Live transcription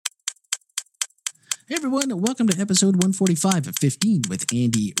Hey everyone, welcome to episode 145 of 15 with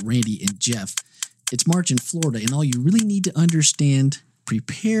Andy, Randy, and Jeff. It's March in Florida, and all you really need to understand,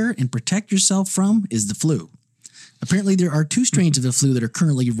 prepare, and protect yourself from is the flu. Apparently, there are two strains of the flu that are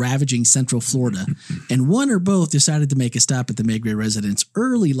currently ravaging Central Florida, and one or both decided to make a stop at the Megre residence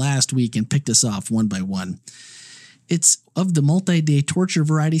early last week and picked us off one by one. It's of the multi-day torture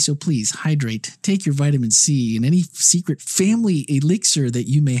variety, so please hydrate, take your vitamin C, and any secret family elixir that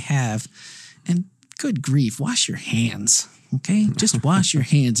you may have, and good grief, wash your hands, okay? Just wash your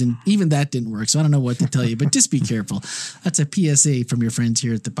hands, and even that didn't work, so I don't know what to tell you, but just be careful. That's a PSA from your friends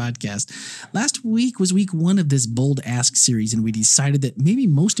here at the podcast. Last week was week one of this Bold Ask series, and we decided that maybe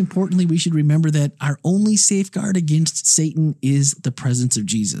most importantly, we should remember that our only safeguard against Satan is the presence of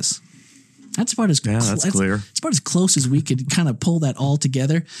Jesus. That's about as clear. It's about as close as we could kind of pull that all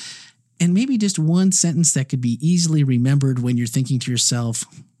together. And maybe just one sentence that could be easily remembered when you're thinking to yourself,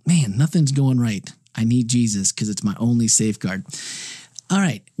 man, nothing's going right. I need Jesus because it's my only safeguard. All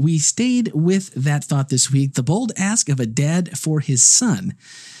right. We stayed with that thought this week. The bold ask of a dad for his son.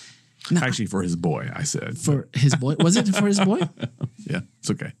 Now, actually, for his boy, I said. For his boy? Was it for his boy? Yeah,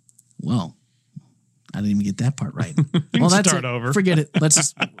 it's okay. Well, I didn't even get that part right. Well, that's start over. Forget it.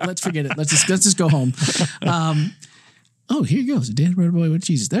 Let's forget it. Let's just go home. Oh, here goes. A dad for a boy with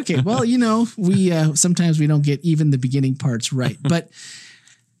Jesus. Okay. Well, we sometimes we don't get even the beginning parts right, but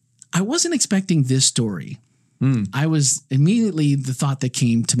I wasn't expecting this story. I was immediately the thought that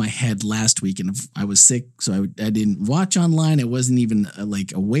came to my head last week, and I was sick, so I didn't watch online. I wasn't even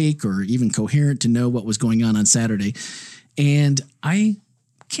awake or even coherent to know what was going on Saturday. And I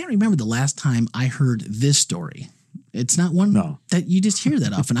can't remember the last time I heard this story. It's not one that you just hear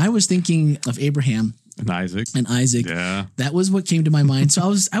that often. I was thinking of Abraham and Isaac. Yeah. That was what came to my mind. So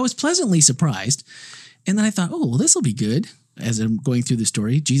I was pleasantly surprised. And then I thought, oh, well, this will be good. As I'm going through the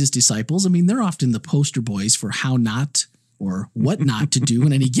story, Jesus' disciples, they're often the poster boys for how not or what not to do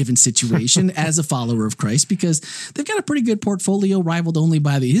in any given situation as a follower of Christ, because they've got a pretty good portfolio rivaled only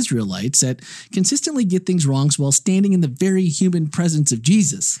by the Israelites that consistently get things wrong while standing in the very human presence of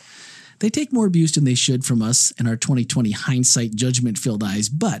Jesus. They take more abuse than they should from us in our 2020 hindsight judgment-filled eyes,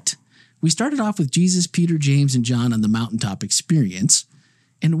 but we started off with Jesus, Peter, James, and John on the mountaintop experience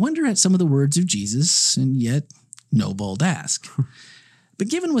and wonder at some of the words of Jesus, and yet no bold ask. But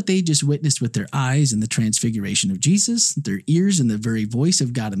given what they just witnessed with their eyes in the transfiguration of Jesus, their ears in the very voice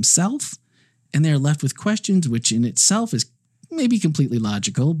of God himself, and they're left with questions which in itself is maybe completely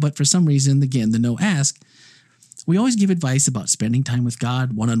logical, but for some reason, again, the no ask, we always give advice about spending time with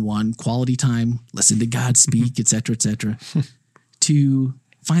God, one-on-one, quality time, listen to God speak, etc., to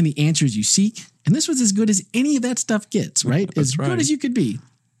find the answers you seek. And this was as good as any of that stuff gets, right? As good as you could be.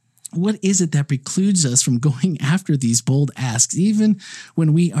 What is it that precludes us from going after these bold asks, even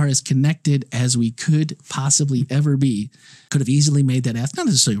when we are as connected as we could possibly ever be? Could have easily made that ask, not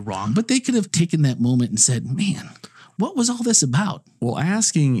necessarily wrong, but they could have taken that moment and said, man, what was all this about? Well,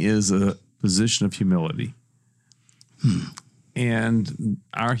 asking is a position of humility. And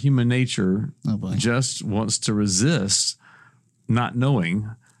our human nature just wants to resist not knowing.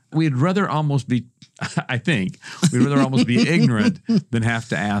 We'd rather almost be ignorant than have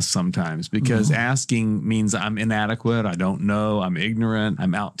to ask sometimes, because asking means I'm inadequate. I don't know. I'm ignorant.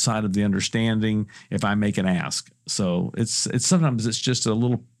 I'm outside of the understanding if I make an ask. So it's sometimes it's just a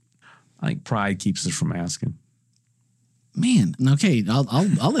little, I think pride keeps us from asking. Man, okay,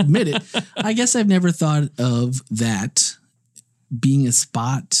 I'll admit it. I guess I've never thought of that being a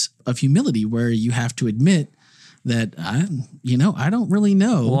spot of humility where you have to admit that I don't really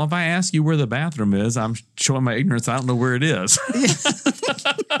know. Well, if I ask you where the bathroom is, I'm showing my ignorance. I don't know where it is.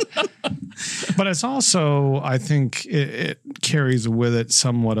 But it's also, I think it carries with it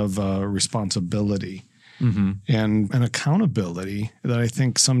somewhat of a responsibility and an accountability that I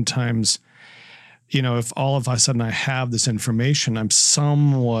think sometimes, if all of a sudden I have this information, I'm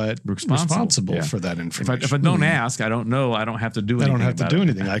somewhat responsible for that information. If I don't ask, I don't know. I don't have to do anything. I don't have to do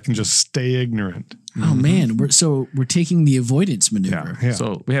anything. I can just stay ignorant. Oh man, we're taking the avoidance maneuver. Yeah.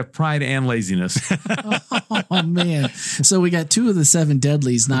 So we have pride and laziness. Oh man. So we got two of the 7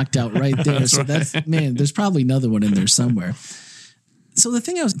 deadlies knocked out right there. There's probably another one in there somewhere. So the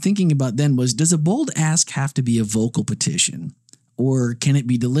thing I was thinking about then was, does a bold ask have to be a vocal petition? Or can it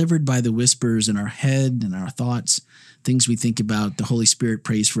be delivered by the whispers in our head and our thoughts, things we think about? The Holy Spirit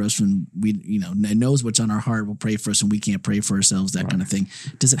prays for us when knows what's on our heart, will pray for us when we can't pray for ourselves, that kind of thing.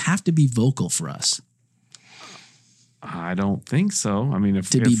 Does it have to be vocal for us? I don't think so.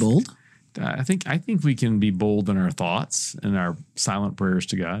 Be bold? I think we can be bold in our thoughts and our silent prayers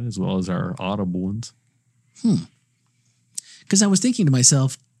to God as well as our audible ones. Because I was thinking to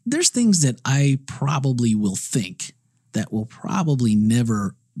myself, there's things that I probably will think that will probably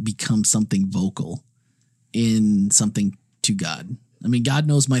never become something vocal in something to God. I mean, God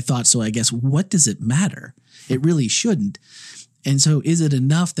knows my thoughts, so I guess what does it matter? It really shouldn't. And so is it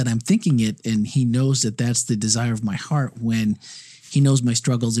enough that I'm thinking it and he knows that that's the desire of my heart when he knows my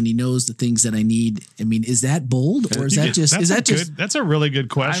struggles and he knows the things that I need? I mean, is that bold or is that just, that's a really good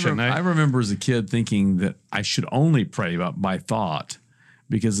question. I remember as a kid thinking that I should only pray by thought,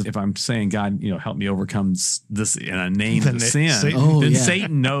 because if I'm saying, God, help me overcome this, and I name the sin,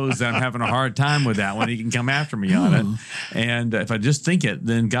 Satan knows that I'm having a hard time with that one. He can come after me on it. And if I just think it,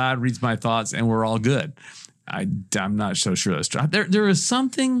 then God reads my thoughts and we're all good. I'm not so sure that's true. There is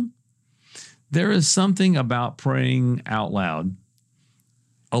something about praying out loud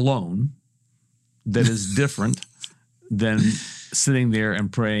alone that is different than sitting there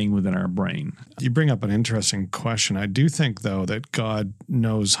and praying within our brain. You bring up an interesting question. I do think, though, that God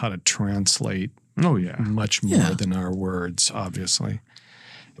knows how to translate much more than our words, obviously.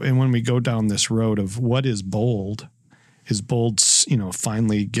 And when we go down this road of what is bold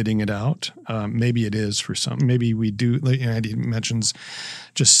finally getting it out? Maybe it is for some. Maybe we do, like Andy mentions,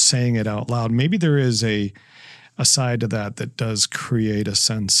 just saying it out loud. Maybe there is a side to that does create a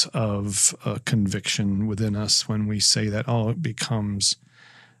sense of conviction within us when we say that. It becomes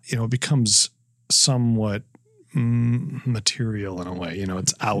somewhat material in a way.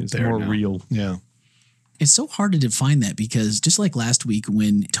 It's out there. More now. Real. Yeah. It's so hard to define that because just like last week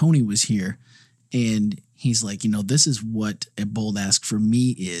when Tony was here and he's like, this is what a bold ask for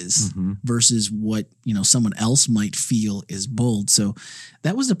me is versus what, someone else might feel is bold. So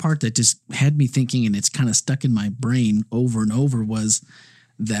that was the part that just had me thinking, and it's kind of stuck in my brain over and over, was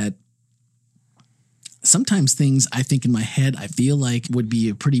that sometimes things I think in my head, I feel like would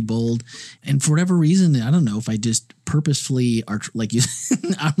be pretty bold. And for whatever reason, I don't know if I just purposefully are like,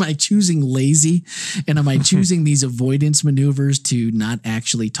 am I choosing lazy and am I choosing these avoidance maneuvers to not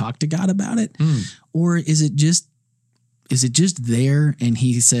actually talk to God about it? Or is it just there? And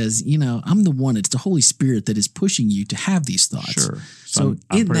he says, I'm the one, it's the Holy Spirit that is pushing you to have these thoughts. Sure. So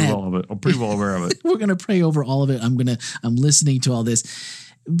I'm pretty well aware of it. We're going to pray over all of it. I'm listening to all this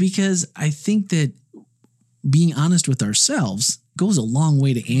because I think that being honest with ourselves goes a long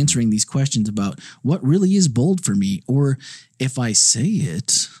way to answering these questions about what really is bold for me. Or if I say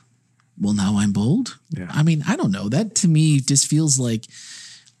it, well, now I'm bold. Yeah. I mean, I don't know. That to me just feels like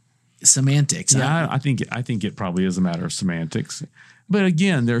semantics. Yeah, I think it probably is a matter of semantics. But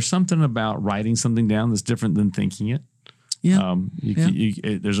again, there's something about writing something down that's different than thinking it. Yeah.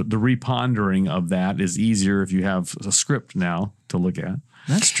 There's the repondering of that is easier if you have a script now to look at.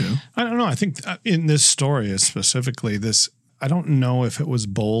 That's true. I don't know. I think in this story specifically, I don't know if it was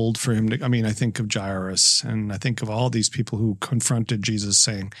bold for him to, I think of Jairus and I think of all these people who confronted Jesus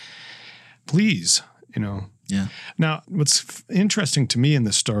saying, please, Yeah. Now, what's interesting to me in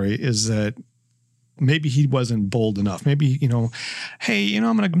this story is that maybe he wasn't bold enough. Maybe, hey,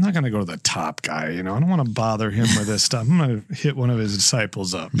 I'm not going to go to the top guy. I don't want to bother him with this stuff. I'm going to hit one of his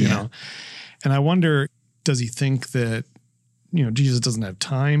disciples up, you know? And I wonder, does he think that, Jesus doesn't have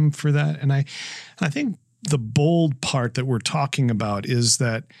time for that? And I think the bold part that we're talking about is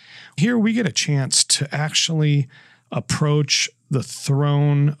that here we get a chance to actually approach the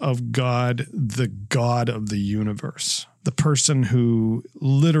throne of God, the God of the universe, the person who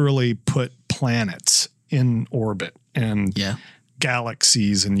literally put planets in orbit and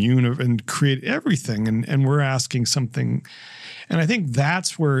galaxies and create everything. And we're asking something. And I think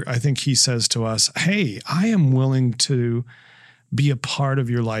that's where I think he says to us, hey, I am willing to be a part of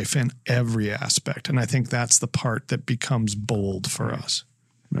your life in every aspect. And I think that's the part that becomes bold for us.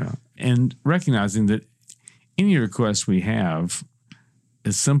 Yeah. And recognizing that any request we have,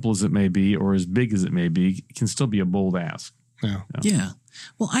 as simple as it may be or as big as it may be, can still be a bold ask. Yeah.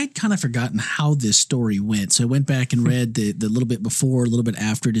 Well, I'd kind of forgotten how this story went. So I went back and read the little bit before, a little bit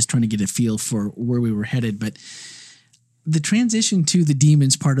after, just trying to get a feel for where we were headed. But the transition to the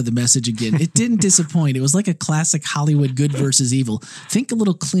demons part of the message again, it didn't disappoint. It was like a classic Hollywood good versus evil. Think a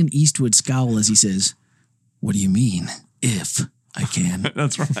little Clint Eastwood scowl as he says, "What do you mean, if I can?"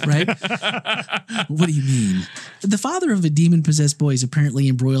 That's right. Right? What do you mean? The father of a demon-possessed boy is apparently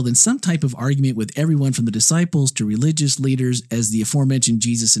embroiled in some type of argument with everyone from the disciples to religious leaders as the aforementioned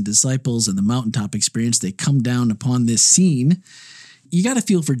Jesus and disciples and the mountaintop experience, they come down upon this scene. You got to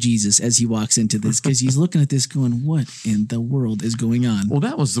feel for Jesus as he walks into this because he's looking at this going, what in the world is going on? Well,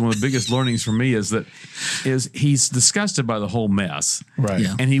 that was one of the biggest learnings for me is he's disgusted by the whole mess. Right.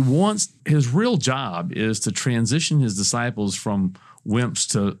 Yeah. And his real job is to transition his disciples from wimps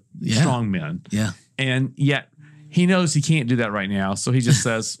to strong men. Yeah. And yet he knows he can't do that right now. So he just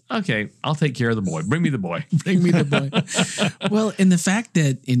says, okay, I'll take care of the boy. Bring me the boy. Bring me the boy. Well, and the fact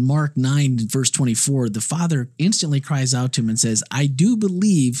that in Mark 9, verse 24, the father instantly cries out to him and says, I do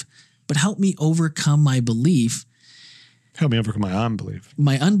believe, but help me overcome my belief. Help me overcome my unbelief.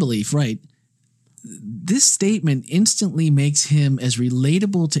 My unbelief, right. This statement instantly makes him as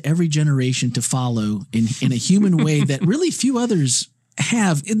relatable to every generation to follow in a human way that really few others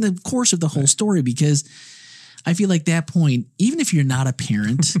have in the course of the whole story, because I feel like that point, even if you're not a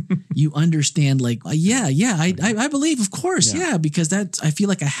parent, you understand like, I believe, of course. Yeah. Because I feel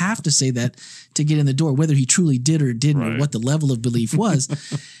like I have to say that to get in the door, whether he truly did or didn't, or what the level of belief was.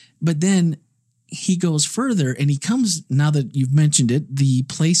 But then he goes further and he comes, now that you've mentioned it, the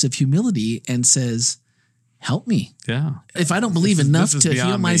place of humility and says, help me. Yeah. If I don't believe enough to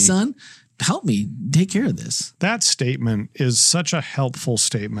heal my son, help me take care of this. That statement is such a helpful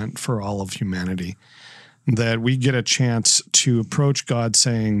statement for all of humanity, that we get a chance to approach God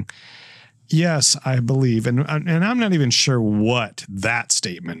saying, yes, I believe. And I'm not even sure what that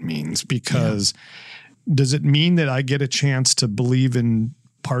statement means, because does it mean that I get a chance to believe in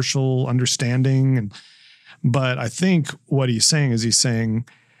partial understanding? But I think what he's saying,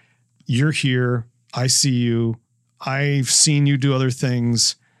 you're here. I see you. I've seen you do other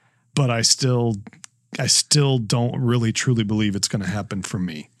things, but I still don't really truly believe it's going to happen for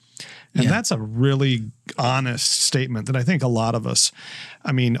me. And that's a really honest statement that I think a lot of us,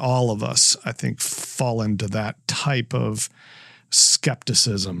 all of us, I think, fall into that type of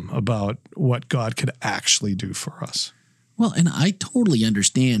skepticism about what God could actually do for us. Well, and I totally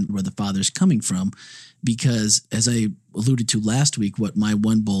understand where the Father's coming from, because as I alluded to last week, what my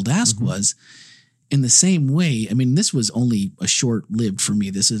one bold ask was, in the same way, this was only a short-lived for me.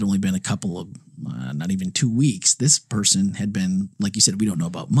 This had only been a couple of, not even 2 weeks. This person had been, like you said, we don't know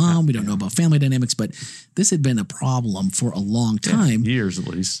about mom, we don't know about family dynamics, but this had been a problem for a long time. Years at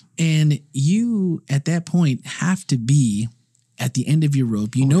least. And you, at that point, have to be at the end of your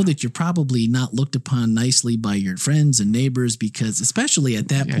rope. You know that you're probably not looked upon nicely by your friends and neighbors, because especially at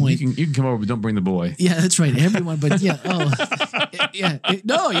that point, you can come over, but don't bring the boy. Yeah, that's right. Everyone, but if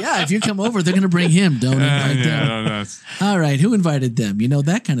you come over, they're going to bring him. Don't invite them. All right, who invited them?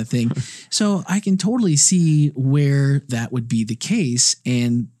 That kind of thing. So I can totally see where that would be the case.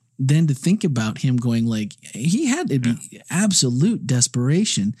 And then to think about him going like, he had to be absolute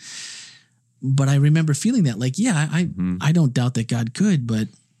desperation. But I remember feeling that, like, I don't doubt that God could, but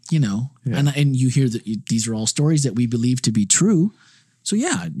and you hear that these are all stories that we believe to be true. So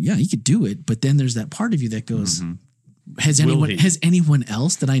he could do it. But then there's that part of you that goes, has anyone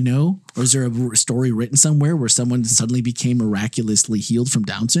else that I know, or is there a story written somewhere where someone suddenly became miraculously healed from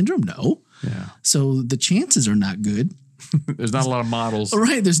Down syndrome? No. Yeah. So the chances are not good. There's not a lot of models.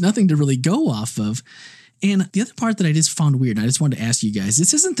 Right. There's nothing to really go off of. And the other part that I just found weird, and I just wanted to ask you guys,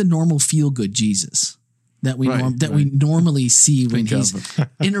 this isn't the normal feel-good Jesus that we we normally see when he's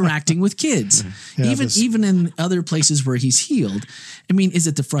interacting with kids. Even in other places where he's healed. Is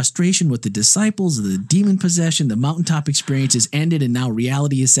it the frustration with the disciples, the demon possession, the mountaintop experience is ended, and now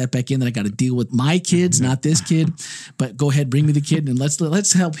reality is set back in that I got to deal with my kids, not this kid. But go ahead, bring me the kid, and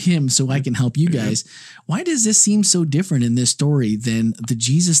let's help him so I can help you guys. Why does this seem so different in this story than the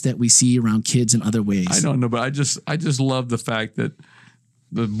Jesus that we see around kids in other ways? I don't know, but I just love the fact that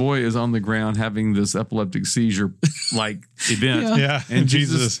the boy is on the ground having this epileptic seizure like event. Yeah. And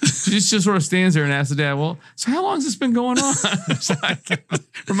Jesus just sort of stands there and asks the dad, well, so how long has this been going on? It's like,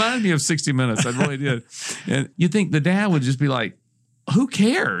 reminded me of 60 Minutes. I really did. And you think the dad would just be like, who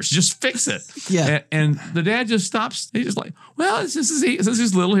cares? Just fix it. Yeah. And the dad just stops. He's just like, well, since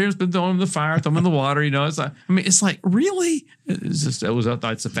he's little here, it's been throwing him in the fire, throwing him in the water. It's like, it's like, really? It's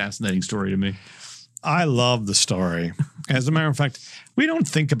a fascinating story to me. I love the story. As a matter of fact, we don't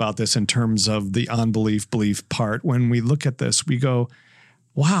think about this in terms of the unbelief-belief part. When we look at this, we go,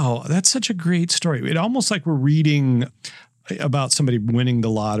 wow, that's such a great story. It's almost like we're reading about somebody winning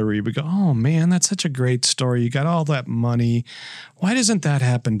the lottery. We go, oh, man, that's such a great story. You got all that money. Why doesn't that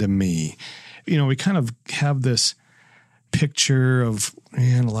happen to me? We kind of have this picture of,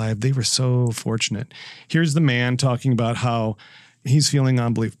 man alive, they were so fortunate. Here's the man talking about how he's feeling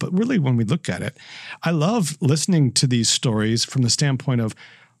unbelief. But really, when we look at it, I love listening to these stories from the standpoint of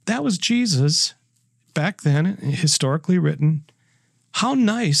that was Jesus back then, historically written. How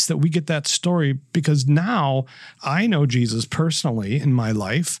nice that we get that story, because now I know Jesus personally in my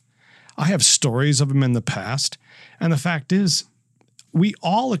life. I have stories of him in the past. And the fact is, we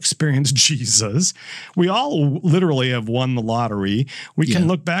all experience Jesus. We all literally have won the lottery. We can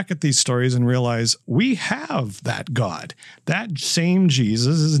look back at these stories and realize we have that God. That same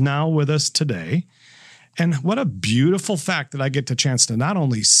Jesus is now with us today. And what a beautiful fact that I get the chance to not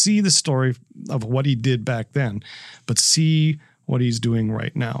only see the story of what he did back then, but see what he's doing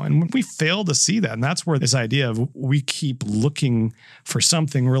right now. And when we fail to see that, and that's where this idea of we keep looking for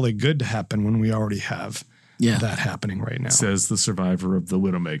something really good to happen when we already have that happening right now. Says the survivor of the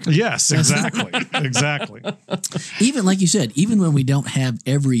Widowmaker. Yes, exactly. Exactly. Even like you said, even when we don't have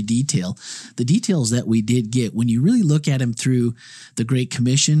every detail, the details that we did get, when you really look at them through the Great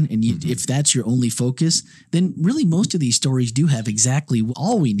Commission, and if that's your only focus, then really most of these stories do have exactly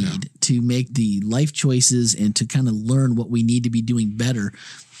all we need to make the life choices and to kind of learn what we need to be doing better.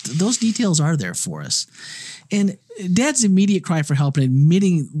 Those details are there for us. And Dad's immediate cry for help and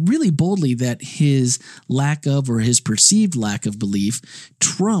admitting really boldly that his lack of, or his perceived lack of belief,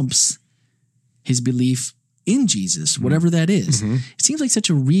 trumps his belief in Jesus, whatever that is. It seems like such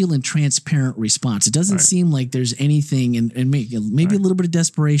a real and transparent response. It doesn't seem like there's anything, and maybe a little bit of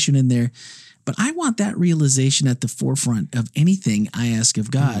desperation in there. But I want that realization at the forefront of anything I ask of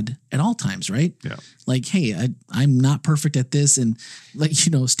God at all times, right? Yeah. Like, hey, I'm not perfect at this. And like,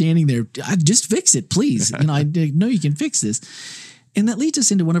 standing there, I just fix it, please. I know you can fix this. And that leads us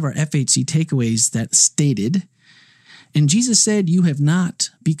into one of our FHC takeaways that stated, and Jesus said, "You have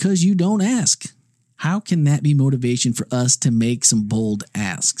not because you don't ask." How can that be motivation for us to make some bold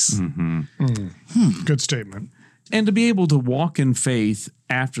asks? Good statement. And to be able to walk in faith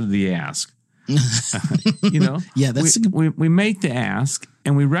after the ask. Yeah, that's we make the ask,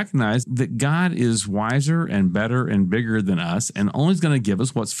 and we recognize that God is wiser and better and bigger than us, and only is going to give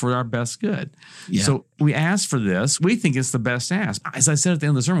us what's for our best good. Yeah. So we ask for this. We think it's the best ask. As I said at the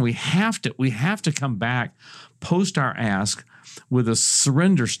end of the sermon, we have to come back, post our ask with a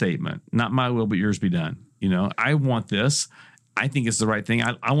surrender statement. Not my will, but yours be done. I want this. I think it's the right thing.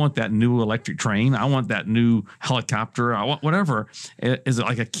 I want that new electric train. I want that new helicopter. I want whatever. Is it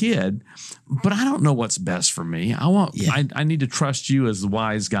like a kid? But I don't know what's best for me. I need to trust you as the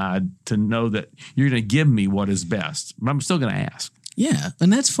wise God to know that you're going to give me what is best. But I'm still going to ask. Yeah,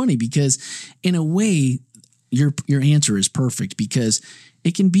 and that's funny because in a way, your answer is perfect because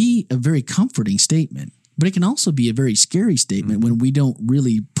it can be a very comforting statement, but it can also be a very scary statement when we don't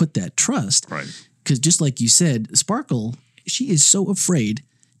really put that trust. Right. Because just like you said, Sparkle, she is so afraid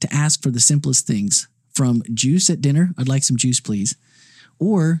to ask for the simplest things, from juice at dinner, I'd like some juice, please,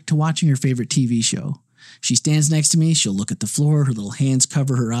 or to watching her favorite TV show. She stands next to me. She'll look at the floor. Her little hands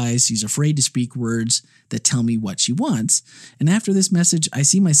cover her eyes. She's afraid to speak words that tell me what she wants. And after this message, I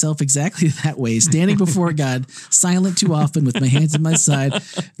see myself exactly that way, standing before God, silent too often with my hands at my side,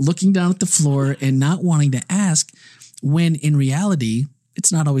 looking down at the floor and not wanting to ask, when in reality,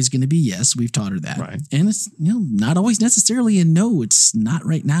 it's not always going to be yes. We've taught her that. Right. And it's not always necessarily a no. It's not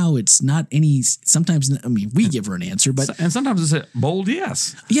right now. It's not any, sometimes, we give her an answer, but. And sometimes it's a bold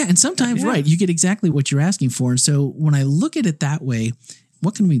yes. Yeah. And sometimes, right, you get exactly what you're asking for. And so when I look at it that way,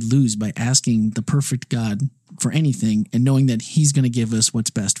 what can we lose by asking the perfect God for anything and knowing that he's going to give us what's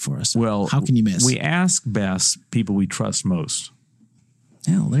best for us? Well, how can you miss? We ask best people we trust most.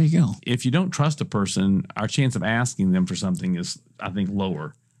 Yeah, well, there you go. If you don't trust a person, our chance of asking them for something is, I think,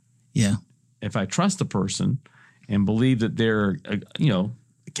 lower. Yeah. If I trust a person and believe that they're,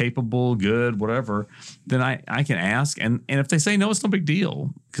 capable, good, whatever, then I can ask. And if they say no, it's no big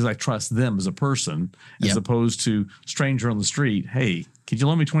deal because I trust them as a person as opposed to stranger on the street. Hey, could you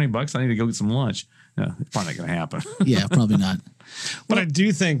loan me $20? I need to go get some lunch. No, it's probably not going to happen. Yeah, probably not. But I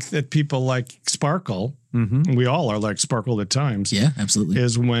do think that people like Sparkle, we all are like Sparkle at times. Yeah, absolutely.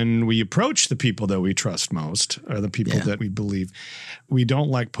 Is when we approach the people that we trust most or the people that we believe, we don't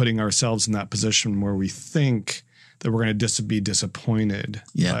like putting ourselves in that position where we think that we're going to be disappointed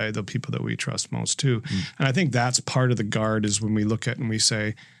by the people that we trust most too. And I think that's part of the guard is when we look at and we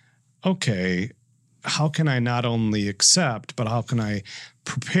say, okay, how can I not only accept, but how can I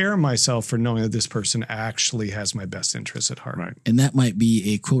prepare myself for knowing that this person actually has my best interests at heart? Right. And that might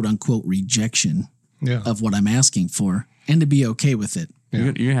be a quote unquote rejection of what I'm asking for and to be okay with it. Yeah.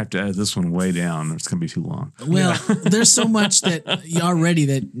 You're going to have to edit this one way down. It's going to be too long. Well, there's so much that already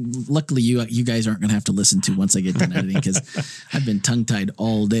that luckily you guys aren't going to have to listen to once I get done editing because I've been tongue-tied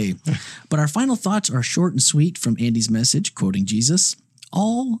all day. But our final thoughts are short and sweet from Andy's message, quoting Jesus.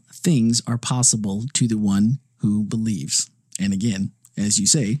 All things are possible to the one who believes. And again, as you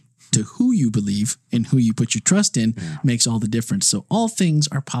say, to who you believe and who you put your trust in makes all the difference. So all things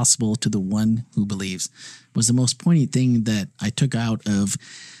are possible to the one who believes was the most poignant thing that I took out of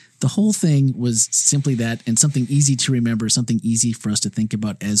The whole thing was simply that, and something easy to remember, something easy for us to think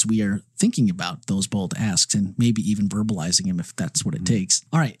about as we are thinking about those bold asks and maybe even verbalizing them if that's what it takes.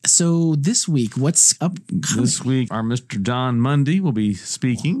 All right. So this week, what's up? This week, our Mr. John Mundy will be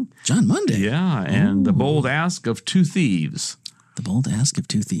speaking. John Mundy. Yeah. And the bold ask of two thieves. The bold ask of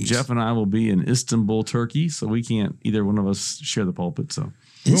two thieves. Jeff and I will be in Istanbul, Turkey. So we can't, either one of us, share the pulpit. So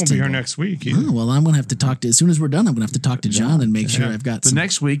we won't be here next week. Oh, well, I'm going to have to talk to, as soon as we're done, I'm going to have to talk to John and make sure I've got the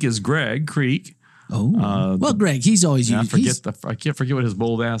next week is Greg Creek. Oh, well, Greg, he's always I can't forget what his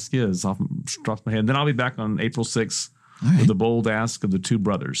bold ask is off my head. Then I'll be back on April 6th with the bold ask of the two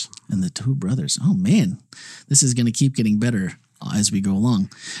brothers. And the two brothers. Oh, man, this is going to keep getting better as we go along.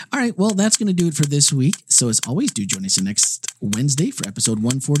 All right, well, that's going to do it for this week. So as always, do join us next Wednesday for episode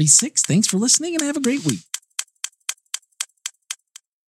 146. Thanks for listening and have a great week.